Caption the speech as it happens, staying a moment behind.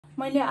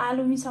मैले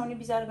आलु मिसाउने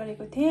विचार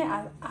गरेको थिएँ,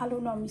 आलु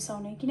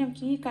नमिसाउने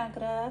किनकि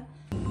काँक्रा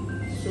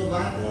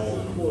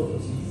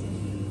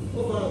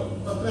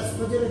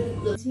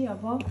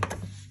अब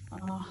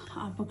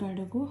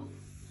एभोकाडोको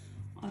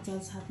अचार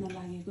साट्न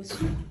लागेको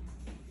छु।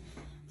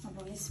 अब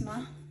यसमा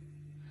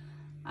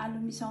आलु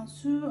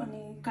मिसाउँछु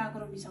अनि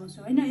काँक्रो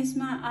मिसाउँछु हैन।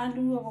 यसमा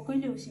आलु अब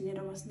कहिले उसिनेर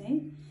बस्ने है,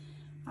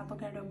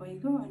 एभोकाडो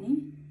भइगयो। अनि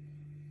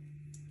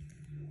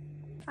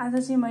आज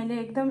चाहिँ मैले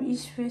एकदम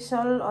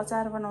स्पेशल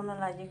अचार बनाउन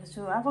लागेको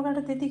छु।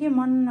 एभोकाडो त्यतिकै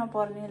मन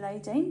नपर्नेलाई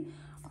चाहिँ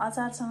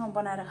अचारसँग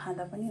बनाएर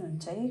खाँदा पनि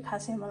हुन्छ है।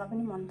 खासै मलाई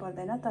पनि मन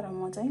पर्दैन, तर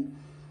म चाहिँ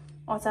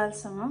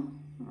अचारसँग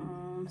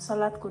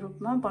सलादको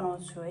रूपमा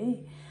बनाउँछु है।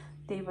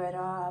 त्यही भएर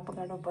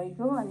एभोकाडो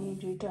भइगयो अनि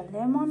 2टा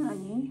लेमन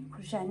अनि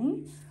खुर्सानी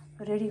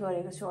रेडी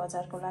गरेको छु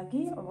अचारको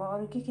लागि। अब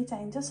अरु के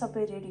चाहिन्छ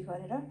सबै रेडी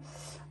गरेर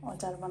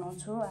अचार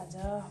बनाउँछु आज।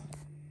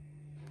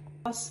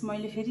 बस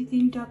मैले फेरि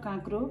 3टा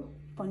काँक्रो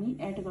पनि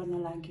एड गर्न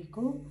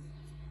लागेको।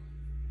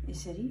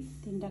 यसरी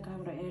 3टा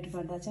काँक्रो एड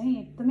गर्दा चाहिँ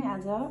एकदमै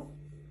आज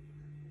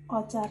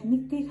अचार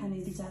निकै खाने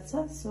विचार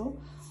छ। सो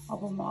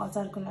अब म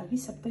अचारको लागि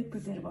सबै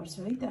प्रिपेयर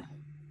गर्छु है त।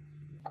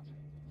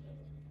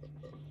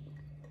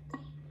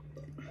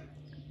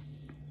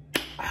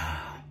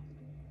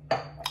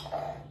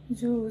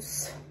 जुस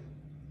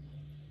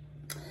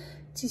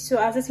चिसो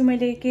आज चाहिँ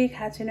मैले के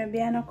खाएको छैन,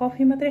 बिहान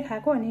कफी मात्रै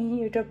खाएको अनि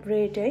एउटा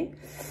ब्रेड है।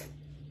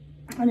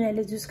 अनि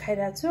अहिले जुस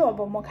खाइरहेको छु।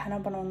 अब म खाना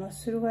बनाउन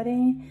सुरु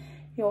गरेँ।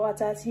 यो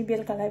अचार चाहिँ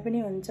बेलुकालाई पनि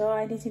हुन्छ।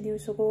 अहिले चाहिँ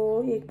दिउँसोको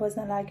 1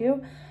 बज्न लाग्यो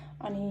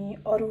अनि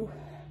अरू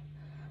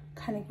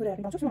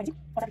खानेकुराहरू बनाउँछु।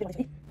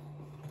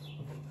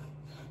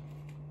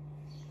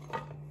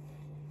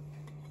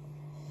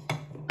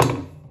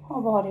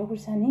 अब हरियो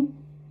खुर्सानी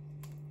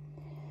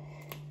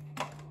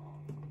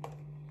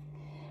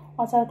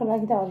अचारको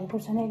लागि त हरियो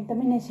खुर्सानी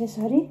एकदमै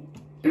नेसेसरी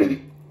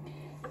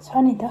छ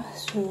नि त।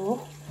 सो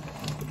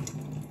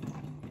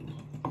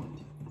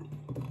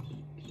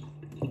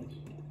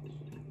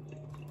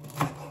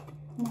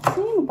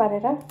मसिनो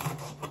पारेर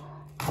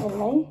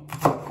यसलाई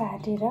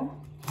काटेर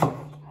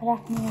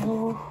राख्ने हो।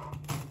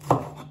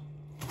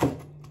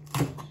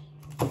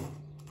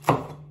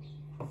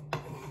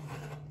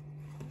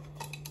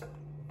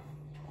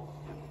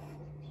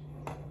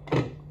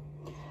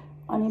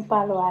 अनि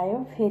पालो आयो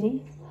फेरि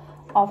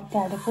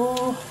एभोकाडोको,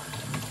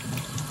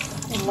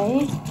 यसलाई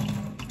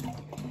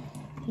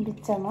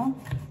बिचमा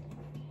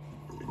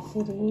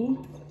यसरी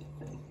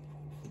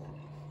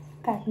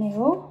काट्ने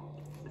हो।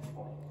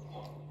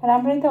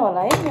 राम्रै त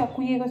होला है, या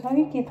कुहिएको छ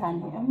कि के थाहा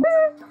नि।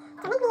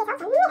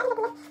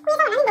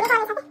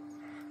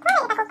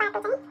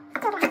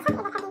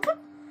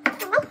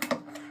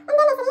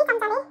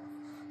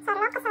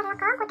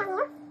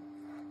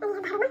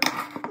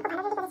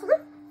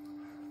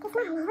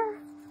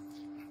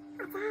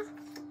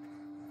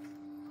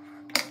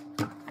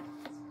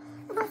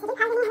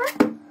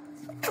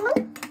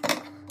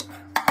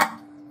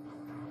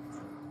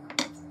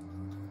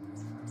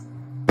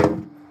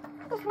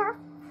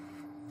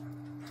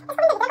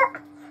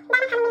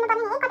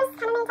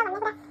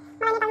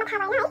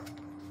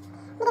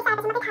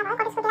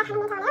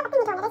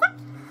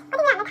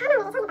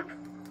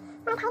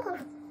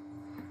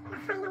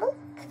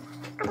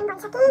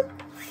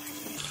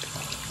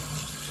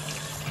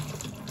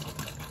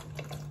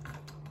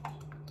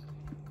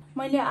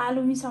 मैले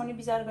आलु मिसाउने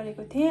विचार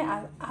गरेको थिएँ,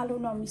 आलु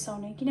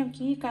नमिसाउने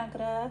किनकि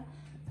काँक्रा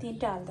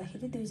 3टा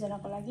हाल्दाखेरि 2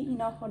 जनाको लागि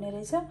इनफ हुने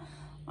रहेछ।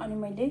 अनि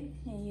मैले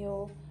यो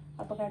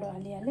एभोकाडो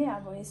हालिहालेँ।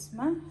 अब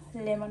यसमा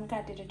लेमन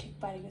काटेर ठिक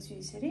पारेको छु।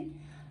 यसरी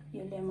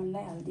यो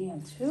लेमनलाई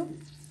हाल्दिहाल्छु।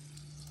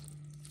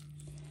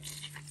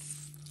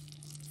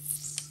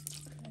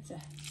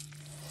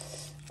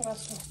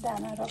 रस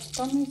दाना रस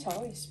कमै छ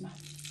हो यसमा।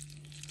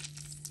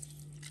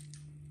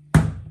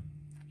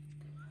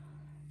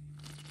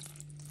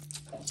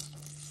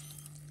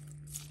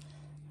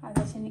 आज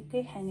चाहिँ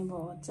निकै खाने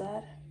भयो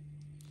अचार।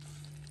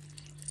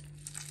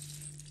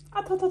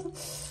 अथो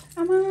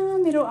आमा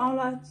मेरो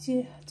औँला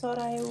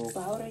चरायो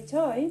घाउ रहेछ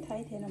है,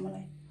 थाहै थिएन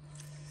मलाई।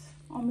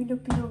 अमिलो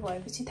पिरो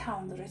भएपछि थाहा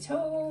हुँदो रहेछ हौ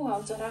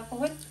घाउ चराको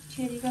है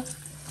छेरीको।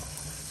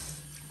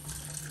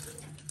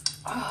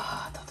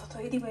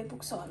 यदि भए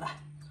पुग्छ होला।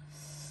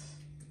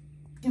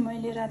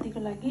 मैले रातिको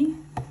लागि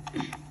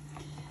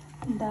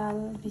दाल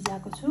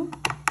भिजाएको छु।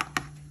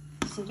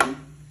 यसरी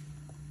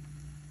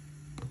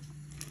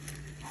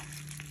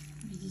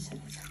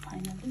भिजिसकेको छ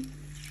फाइनली।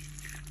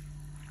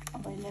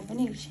 अब यसलाई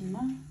पनि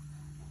एकछिनमा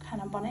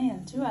खाना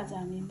बनाइहाल्छु। आज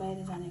हामी बाहिर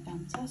जाने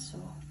काम छ।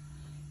 सो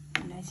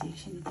यसलाई चाहिँ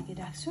एकछिन यतिकै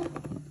राख्छु।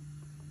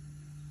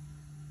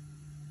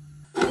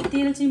 अनि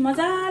तेल चाहिँ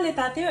मजाले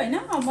तात्यो हैन।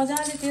 अब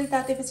मजाले तेल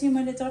तातेपछि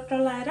मैले चट्ट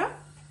लाएर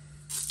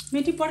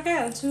मेथी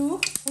पड्काइहाल्छु।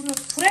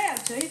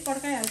 पुराइहाल्छु है,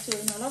 पड्काइहाल्छु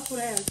होइन होला,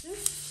 पुराइहाल्छु।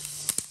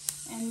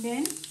 एन्ड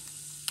देन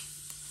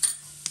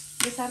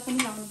बेसार पनि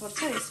लाउनुपर्छ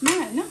यसमा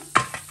हैन।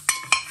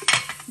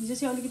 हिजो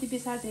चाहिँ अलिकति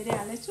बेसार धेरै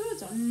हालेछु,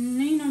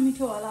 झन्नै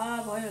नमिठो होला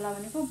भयो होला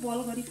भनेको बल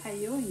गरी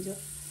खाइयो हिजो।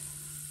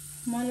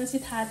 मलाई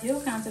चाहिँ थाहा थियो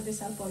काँचो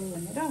बेसार पर्यो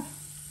भनेर,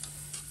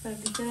 तर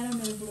बिचरा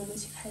मेरो बुढोले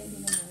चाहिँ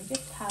खाइदिनु भयो क्या,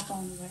 थाहा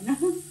पाउनु भएन।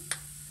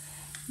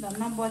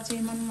 धन्न बचे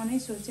मनै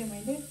सोचेँ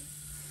मैले।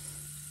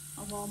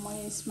 अब म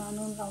यसमा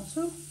नुन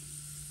लाउँछु।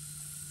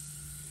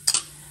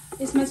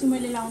 यसमा चाहिँ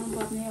मैले लाउनु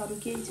पर्ने अरू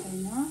केही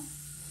छैन,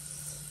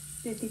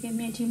 त्यतिकै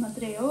मेथी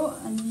मात्रै हो।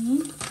 अनि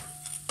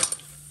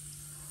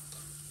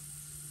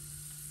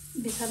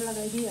बेसार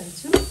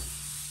लगाइदिइहाल्छु।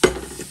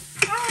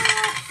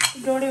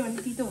 डढ्यो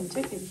भने तितो हुन्छ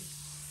फेरि।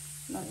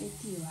 ल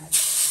यति हो आज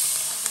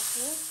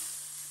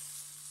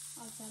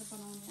अचार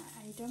बनाउने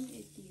आइटम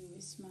यति हो।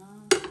 यसमा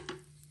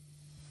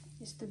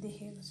यस्तो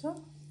देखेको छ,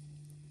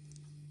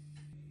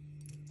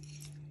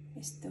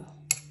 यस्तो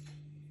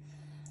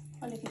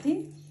अलिकति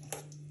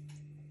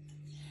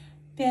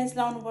प्याज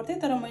लाउनु पर्थ्यो,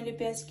 तर मैले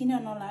प्याज किन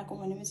नलाएको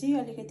भनेपछि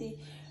अलिकति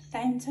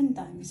टाइम छ नि त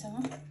हामीसँग,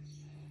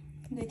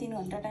 2-3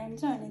 घन्टा टाइम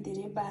छ। अनि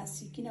धेरै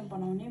बासी किन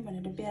बनाउने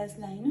भनेर प्याज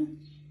लाइन।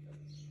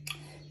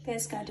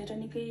 प्याज काटेर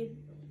निकै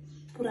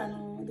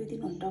पुरानो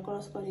 2-3 घन्टा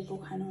क्रस गरेको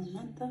खानुहुन्न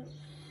नि त।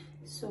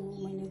 सो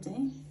मैले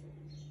चाहिँ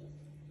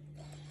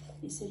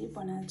यसरी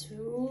बनाउँछु।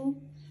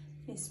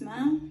 यसमा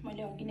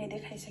मैले अघि नै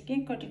देखाइसकेँ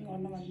कटिङ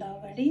गर्नुभन्दा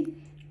अगाडि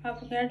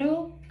अभोकाडो,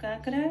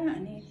 काँक्रा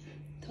अनि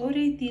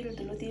थोरै तिल,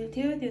 धुलो तिल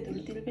थियो, त्यो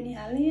धुलो तिल पनि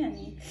हालेँ।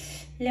 अनि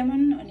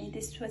लेमन, अनि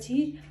त्यसपछि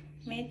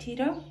मेथी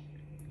र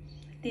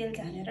तेल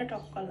झानेर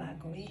टक्क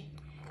लगाएको है।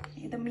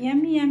 एकदम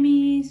यमी यमी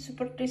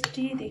सुपर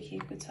टेस्टी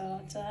देखिएको छ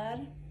अचार।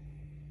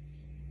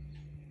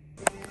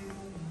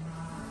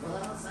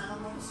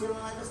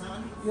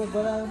 यो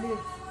बराबरले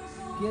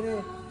के अरे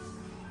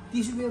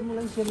 30 रुपियाँ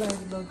मलाई सेल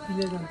लागेको त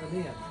किनेर जान्छ नि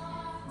यार।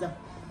 जा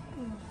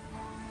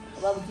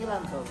अब के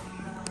लान्छ?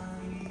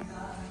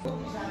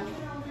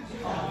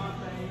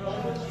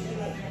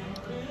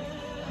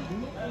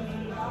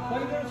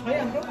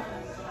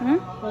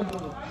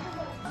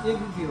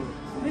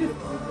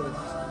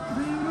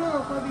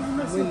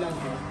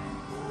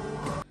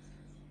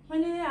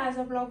 मैले आज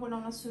ब्लग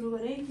बनाउन सुरु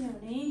गरेँ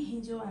किनभने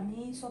हिजो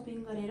हामी सपिङ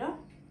गरेर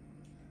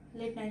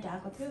लेट नाइट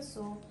आएको थियो।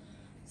 सो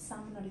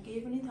सामानहरू केही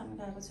पनि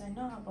थन्काएको छैन।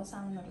 अब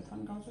सामानहरू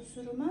थन्काउँछु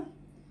सुरुमा।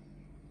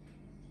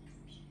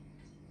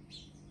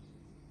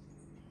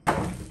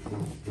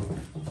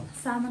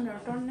 सामानहरू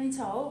टन्नै छ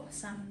हो,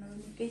 सामानहरू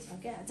निकै छ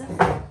क्या आज।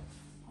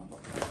 अब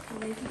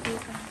त्यसलाई के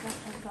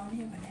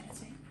थन्काउने भनेर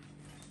चाहिँ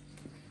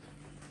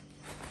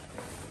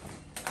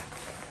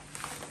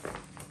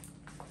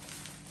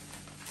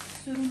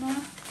सुरुमा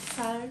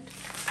साल्ट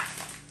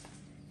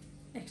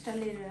एक्स्ट्रा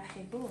लिएर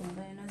राखेको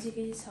हुँदैन,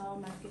 नजिकै छ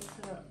मार्केट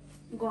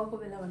गएको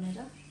बेला भनेर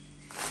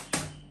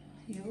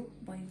यो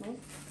भइगयो।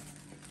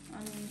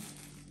 अनि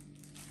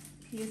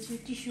यो चाहिँ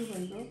टिस्यु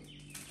भइगयो।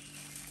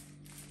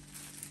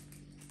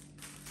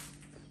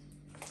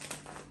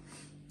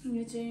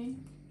 यो चाहिँ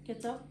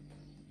केचप,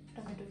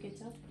 टमेटो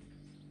केचप।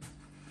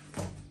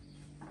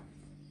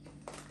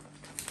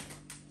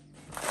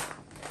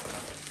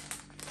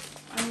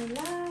 अनि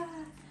ला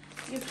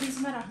यो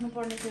फ्रिजमा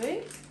राख्नुपर्ने थियो है,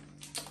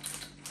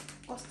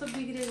 कस्तो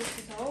बिग्रे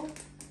जस्तो छ हौ।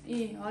 ए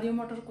हरियो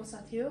मटर कोसा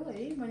थियो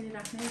है, मैले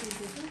राख्नै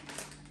बिर्सेछु।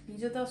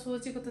 हिजो त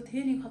सोचेको त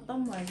थियो नि, खत्तम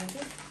भएछ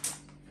क्या।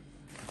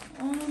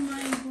 ओ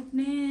माई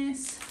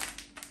गुडनेस।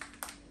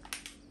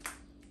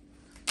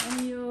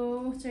 अनि यो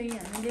चाहिँ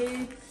हामीले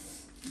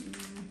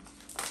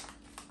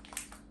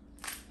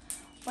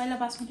पहिला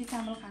बासमती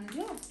चामल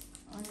खान्थ्यो।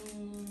 अनि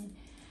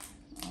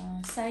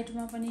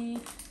साइडमा पनि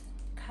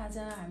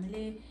खाजा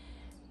हामीले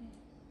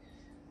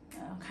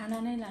खाना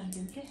नै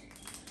लान्थ्यौँ के।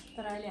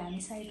 तर अहिले हामी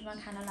साइडमा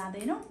खाना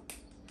लाँदैनौँ।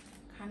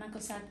 खानाको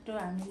साटो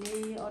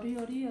हामीले अरू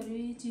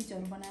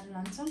चिजहरू बनाएर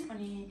लान्छौँ।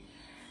 अनि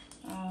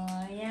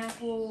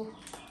यहाँको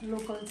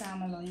लोकल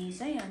चामल हो यो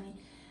चाहिँ। अनि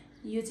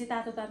यो चाहिँ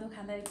तातो तातो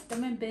खाँदा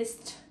एकदमै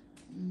बेस्ट,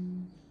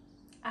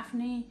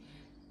 आफ्नै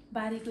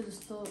बारीको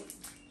जस्तो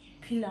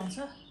फिल आउँछ,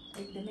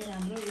 एकदमै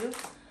राम्रो।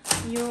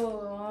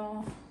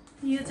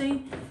 यो चाहिँ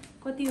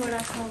कतिवटा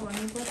छ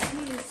भनेपछि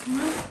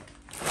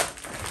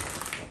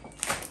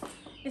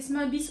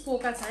यसमा 20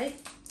 पोका छ है।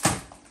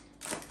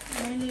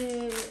 मैले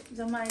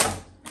जम्मा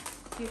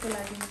के को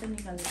लागि मात्रै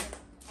निकालेको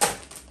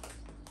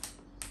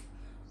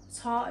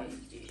छ,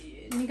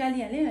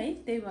 निकालिहालेँ है,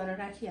 त्यही भएर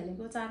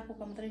राखिहालेको। 4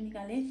 पोका मात्रै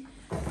निकालेँ।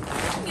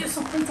 यो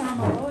सबै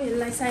चामल हो,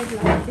 यसलाई साइड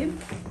लगाइदिउँ।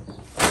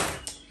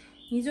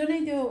 हिजो नै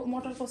त्यो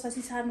मटर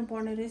कोसासी सार्नु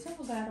पर्ने रहेछ,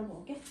 गाह्रो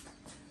भयो क्या।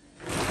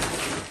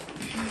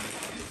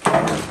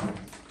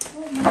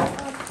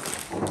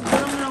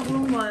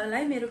 गुरुङ भयो होला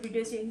है मेरो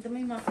भिडियो चाहिँ,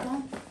 एकदमै माफ।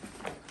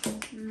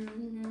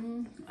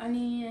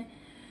 अनि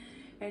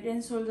हेड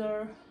एन्ड सोल्डर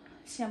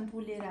स्याम्पू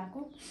लिएर आएको।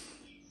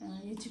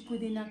 यो चाहिँ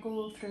पुदिनाको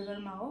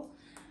फ्लेभरमा हो।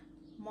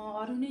 म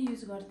अरू नै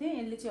युज गर्थेँ,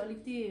 यसले चाहिँ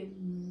अलिकति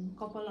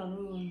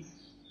कपालहरू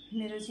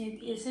मेरो चाहिँ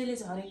यसैले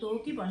झरेको हो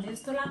कि भन्ने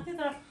जस्तो लाग्थ्यो।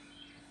 तर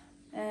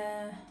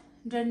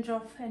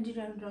ड्यान्ड्रफ, एन्टी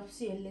ड्यान्ड्रफ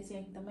चाहिँ यसले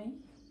चाहिँ एकदमै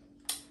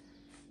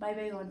बाई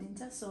बाई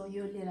गरिदिन्छ। सो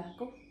यो लिएर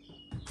आएको,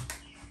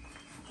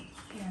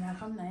 यहाँ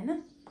राखौँ न होइन।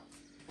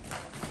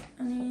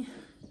 अनि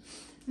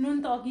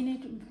नुन त अघि नै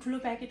ठुलो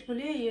प्याकेटको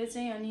लिए, यो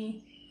चाहिँ अनि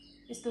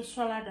यस्तो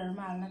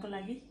सलाडहरूमा हाल्नको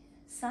लागि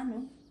सानो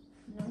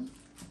नुन।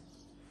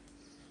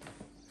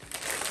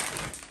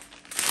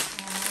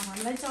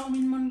 हामीलाई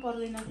चाउमिन मन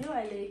पर्दैन थियो,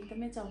 अहिले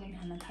एकदमै चाउमिन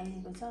खान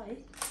थालिएको छ है।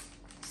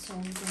 सो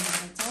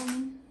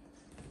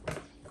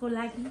चाउमिनको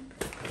लागि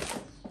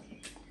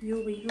यो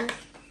भयो।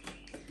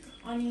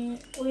 अनि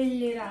ओइल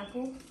लिएर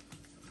आएको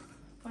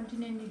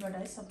कन्टिनेन्टबाट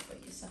है सबै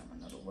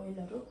सामानहरू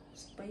ओइलहरू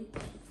सबै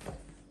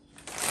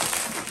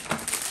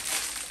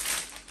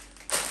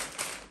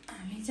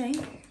हामी चाहिँ।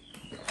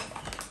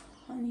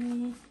 अनि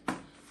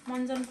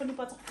मन्जन पनि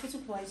पचक्क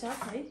भएछ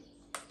है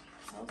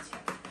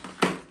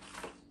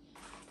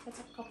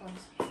पचक्क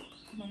भएछ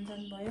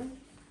मन्जन भयो।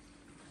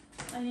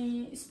 अनि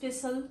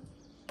स्पेसल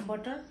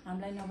बटर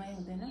हामीलाई नभए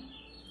हुँदैन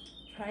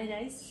फ्राई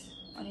राइस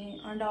अनि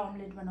अन्डा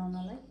अमलेट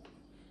बनाउनलाई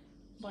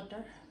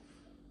बटर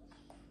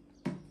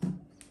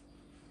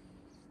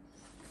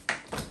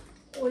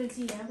ओइल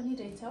चाहिँ यहाँ पनि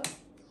रहेछ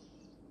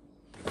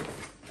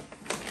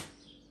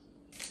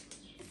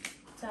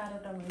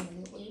 4वटा भयो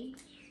भने ओइल।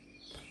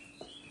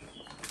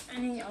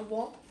 अनि अब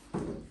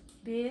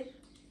बेर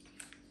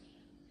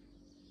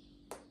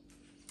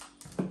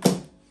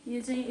यो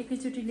चाहिँ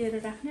एकैचोटि लिएर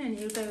राख्ने अनि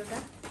एउटा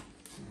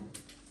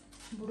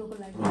बुढोको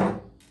लागि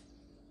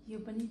यो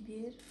पनि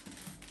बेर।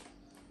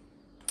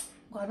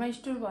 घरमा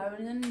स्टोर भयो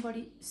भने झन्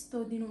बढी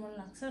यस्तो दिनु मन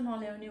लाग्छ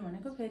नल्याउने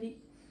भनेको फेरि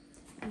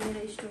लिएर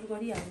स्टोर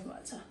गरिहाल्नु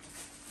भएको छ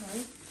है।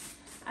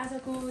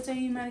 आजको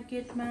चाहिँ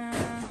मार्केटमा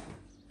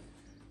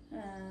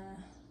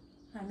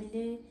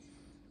हामीले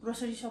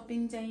ग्रोसरी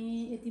सपिङ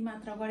चाहिँ यति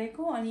मात्र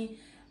गरेको। अनि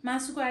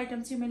मासुको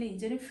आइटम चाहिँ मैले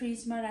हिजो नै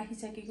फ्रिजमा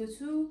राखिसकेको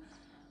छु।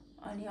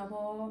 अनि अब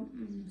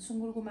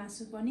सुँगुरको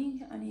मासु पनि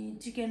अनि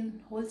चिकन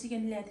होल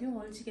चिकन ल्याएको थियो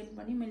होल चिकन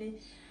पनि मैले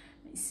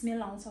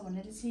स्मेल आउँछ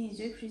भनेर चाहिँ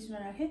हिजै फ्रिजमा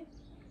राखेँ।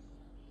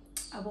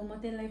 अब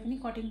म त्यसलाई पनि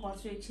कटिङ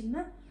गर्छु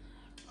एकछिनमा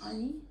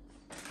अनि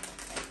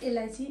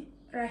यसलाई चाहिँ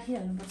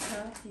राखिहाल्नुपर्छ।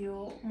 यो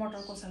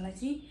मटर कोसालाई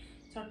चाहिँ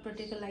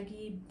चटपटेको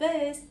लागि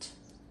बेस्ट।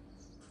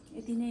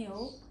 यति नै हो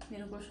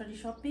मेरो ग्रोसरी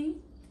सपिङ।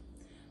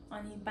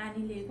 अनि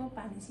पानी लिएको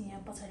पानी चाहिँ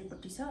यहाँ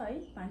पछाडिपट्टि छ है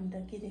पानी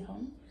त के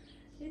देखाउँ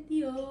यति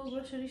हो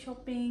ग्रोसरी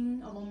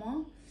सपिङ। अब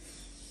म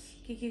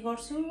के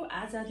गर्छु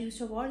आज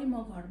दिउँसोभरि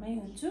म घरमै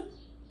हुन्छु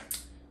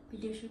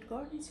भिडियो सुट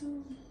गर्नेछु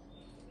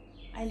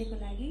अहिलेको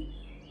लागि।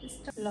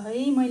 ल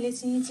है मैले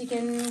चाहिँ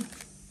चिकन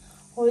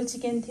होल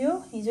चिकन थियो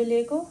हिजो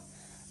लिएको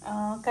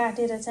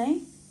काटेर चाहिँ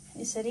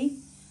यसरी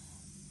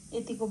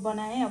यतिको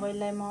बनाएँ। अब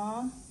यसलाई म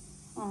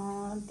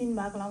 3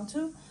 भाग लाउँछु।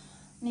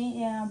 अनि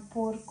यहाँ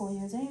पोर्क हो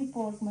यो चाहिँ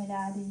पोर्क मैले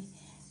आधी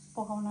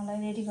पकाउनलाई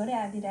रेडी गरेँ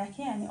आधी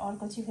राखेँ। अनि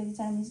अर्को चाहिँ फेरि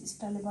चाइनिज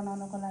स्टाइलले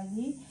बनाउनको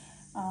लागि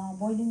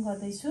बोइलिङ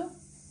गर्दैछु।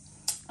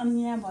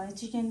 अनि यहाँ भयो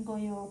चिकनको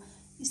यो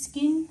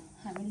स्किन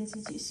हामीले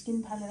चाहिँ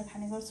स्किन फालेर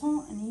खाने गर्छौँ।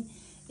 अनि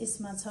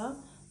यसमा छ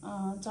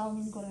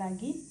चाउमिनको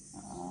लागि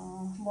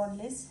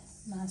बोनलेस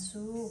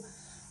मासु।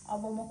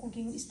 अब म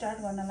कुकिङ स्टार्ट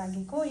गर्न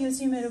लागेको। यो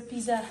चाहिँ मेरो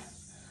पिज्जा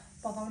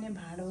पकाउने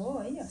भाँडो हो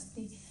है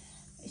अस्ति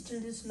स्टिल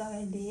जुस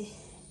लगाइदिए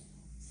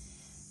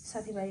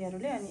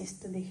साथीभाइहरूले अनि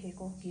यस्तो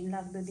देखेको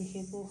घिनलाग्दो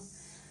देखेको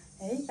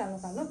है कालो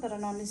कालो तर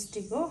नन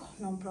स्टिक हो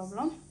नो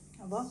प्रब्लम।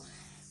 अब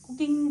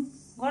कुकिङ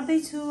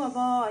गर्दैछु अब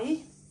है।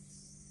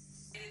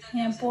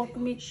 यहाँ पोर्क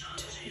मिट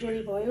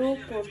रेडी भयो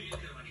पोर्क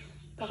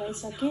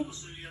पकाइसकेँ।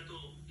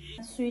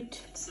 स्वीट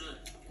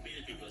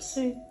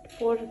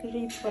पोर्क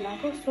रिब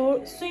बनाएको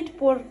स्वीट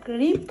पोर्क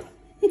रिब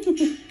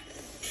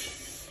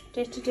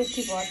टेस्टी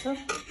भएछ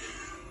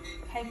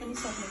खाइ पनि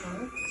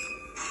सक्नुभयो।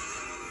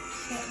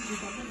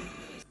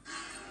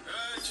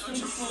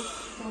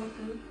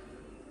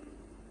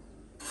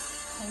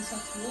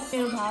 खाइसक्यो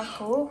मेरो भाग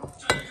हो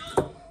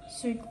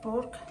स्वीट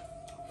पोर्क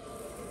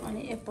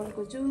अनि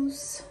एप्पलको जुस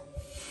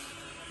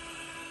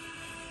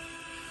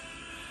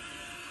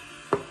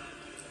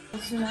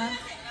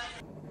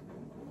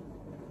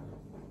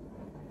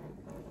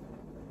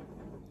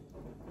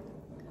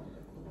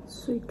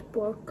स्वीट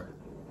पोर्क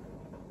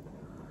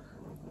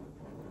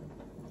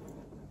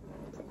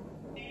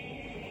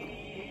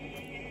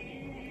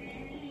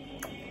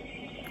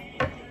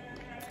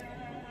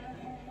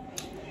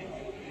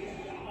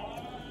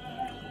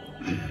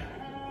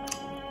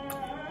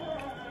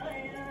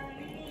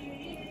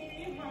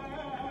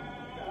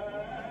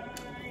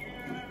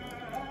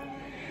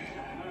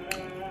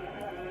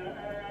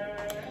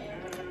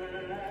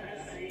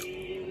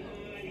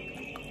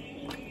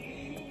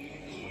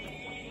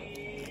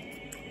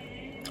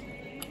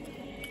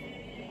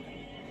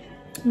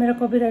मेरो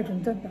कपिराइट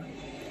हुन्छ नि त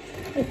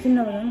एकछिन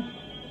नभए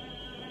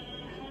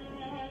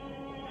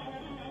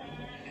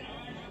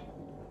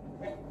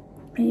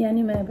यहाँ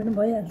नि माया पनि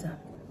भइहाल्छ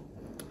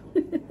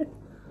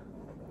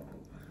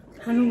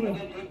खानु गयो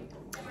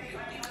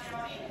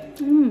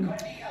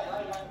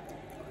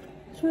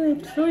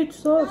स्वीट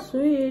सो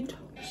स्वीट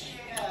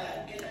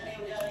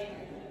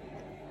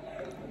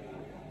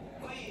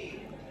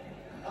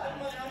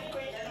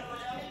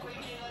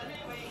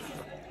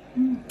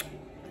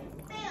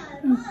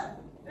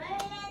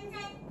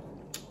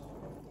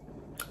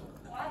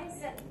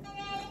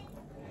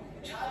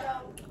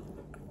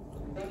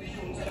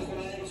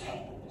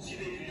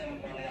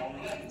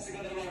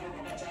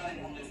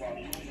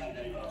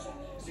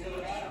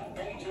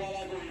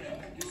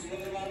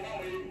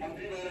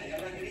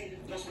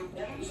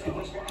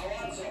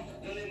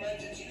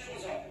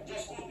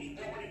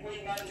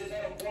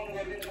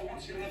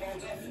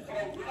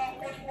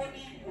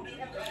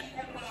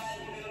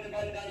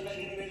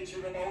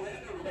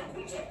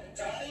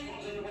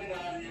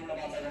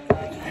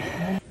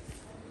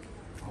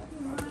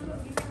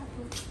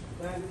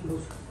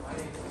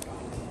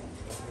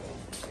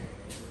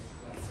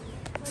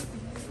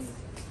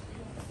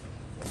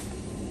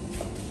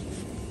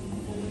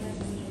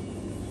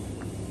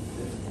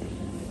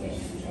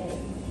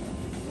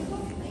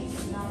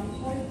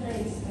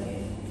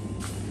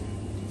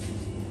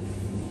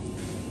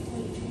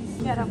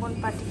क्याराकोन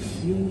पार्टी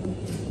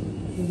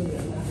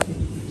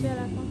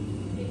क्याराकोन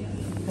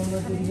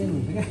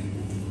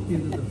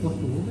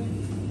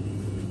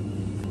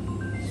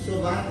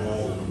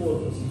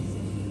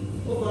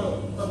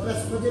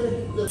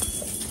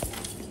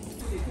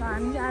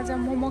हामी आज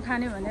मोमो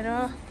खाने भनेर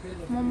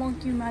मोमो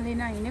किमाले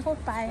नहिँडेको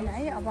पाएन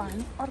है। अब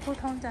हामी अर्को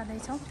ठाउँ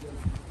जाँदैछौँ।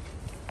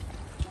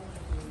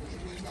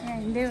 यहाँ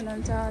हिँड्दै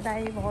हुनुहुन्छ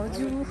दाइ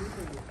भाउजू,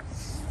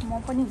 म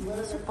पनि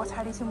हिँड्दैछु।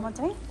 पछाडि छु म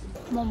चाहिँ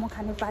मोमो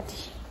खाने पार्टी।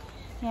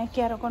 यहाँ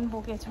क्याराकोन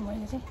बोकेछु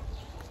मैले चाहिँ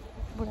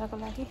बुढाको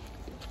लागि।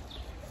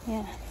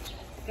 यहाँ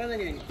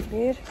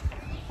धेर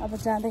अब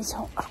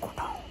जाँदैछौँ अर्को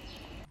ठाउँ।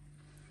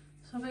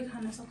 सबै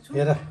खान सक्छु।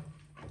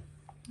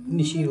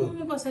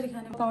 मोमो कसरी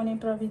खाने पकाउने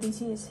प्रविधि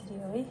चाहिँ यसरी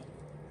हो है।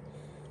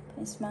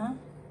 यसमा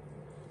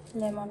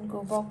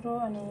लेमनको बक्रो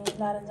अनि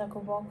लारन्जाको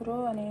बक्रो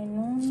अनि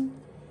नुन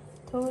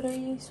थोरै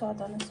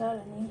स्वादअनुसार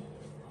अनि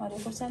हरियो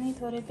खुर्सानी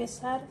थोरै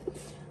बेसार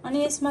अनि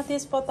यसमा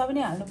तेजपत्ता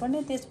पनि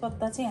हाल्नुपर्ने।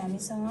 तेजपत्ता चाहिँ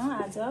हामीसँग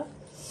आज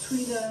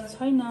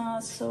छैन,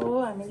 सो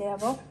हामीले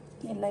अब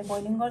यसलाई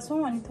बोइलिङ गर्छौँ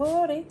अनि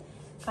थोरै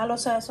कालो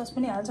सोया सस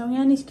पनि हाल्छौँ।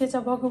 यहाँ निस्केछ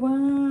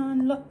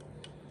भगवान्। ल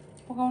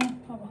पकाउनु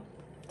अब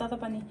तातो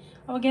पानी।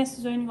 अब ग्यास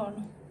जोइन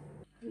गर्नु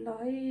ल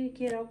है।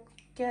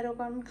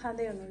 क्याराकोन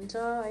खाँदै हुनुहुन्छ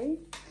है।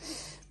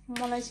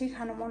 मलाई चाहिँ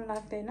खानु मन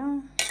लाग्दैन,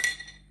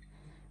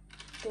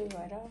 त्यही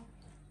भएर